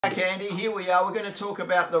Back, Andy, here we are. We're going to talk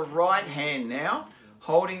about the right hand now,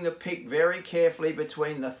 holding the pick very carefully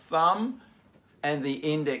between the thumb and the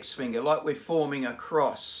index finger, like we're forming a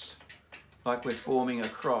cross. Okay.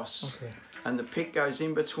 And the pick goes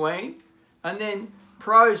in between, and then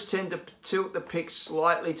pros tend to tilt the pick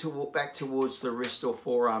slightly back towards the wrist or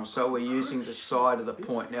forearm, so we're using the side of the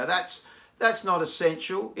point. Now that's not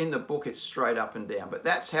essential. In the book it's straight up and down, but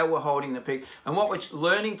that's how we're holding the pick. And what we're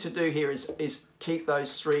learning to do here is keep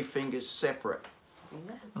those three fingers separate.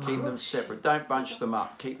 Keep them separate. Don't bunch them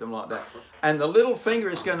up. Keep them like that. And the little finger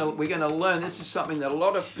is we're going to learn, this is something that a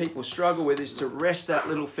lot of people struggle with, is to rest that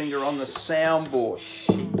little finger on the soundboard.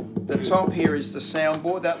 The top here is the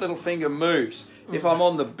soundboard. That little finger moves. If I'm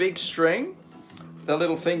on the big string, the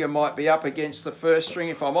little finger might be up against the first string.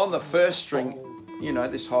 If I'm on the first string, you know,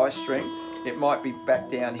 this high string, it might be back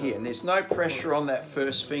down here. And there's no pressure on that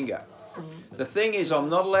first finger. The thing is, I'm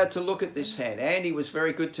not allowed to look at this hand. Andy was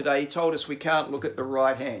very good today. He told us we can't look at the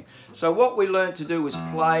right hand. So what we learned to do was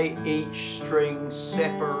play each string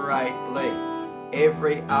separately.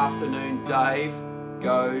 Every afternoon, Dave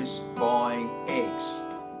goes buying eggs.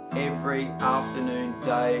 Every afternoon,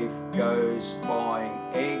 Dave goes buying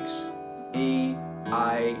eggs. E-A-D-G-B-E.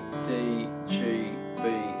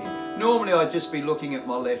 Normally, I'd just be looking at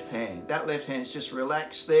my left hand. That left hand's just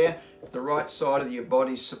relaxed there. The right side of your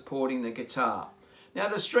body's supporting the guitar. Now,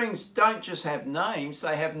 the strings don't just have names,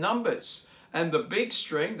 they have numbers. And the big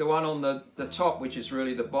string, the one on the top, which is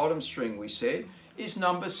really the bottom string we said, is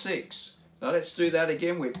number 6. Now, let's do that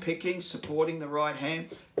again. We're picking, supporting the right hand.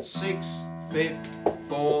 6, 5th,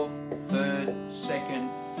 4th, 3rd, 2nd,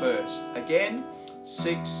 1st. Again,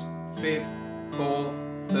 6, 5th, 4th,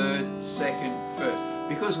 3rd, 2nd, 1st.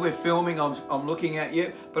 Because we're filming, I'm looking at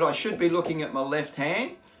you, but I should be looking at my left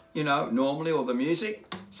hand, you know, normally, or the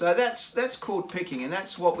music. So that's called picking, and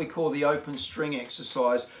that's what we call the open string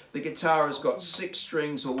exercise. The guitar has got 6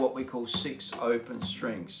 strings, or what we call 6 open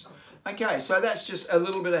strings. Okay, so that's just a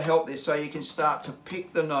little bit of help there, so you can start to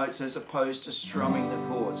pick the notes as opposed to strumming the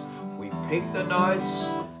chords. We pick the notes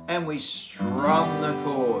and we strum the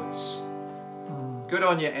chords. Good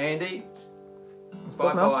on you, Andy.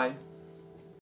 Bye-bye.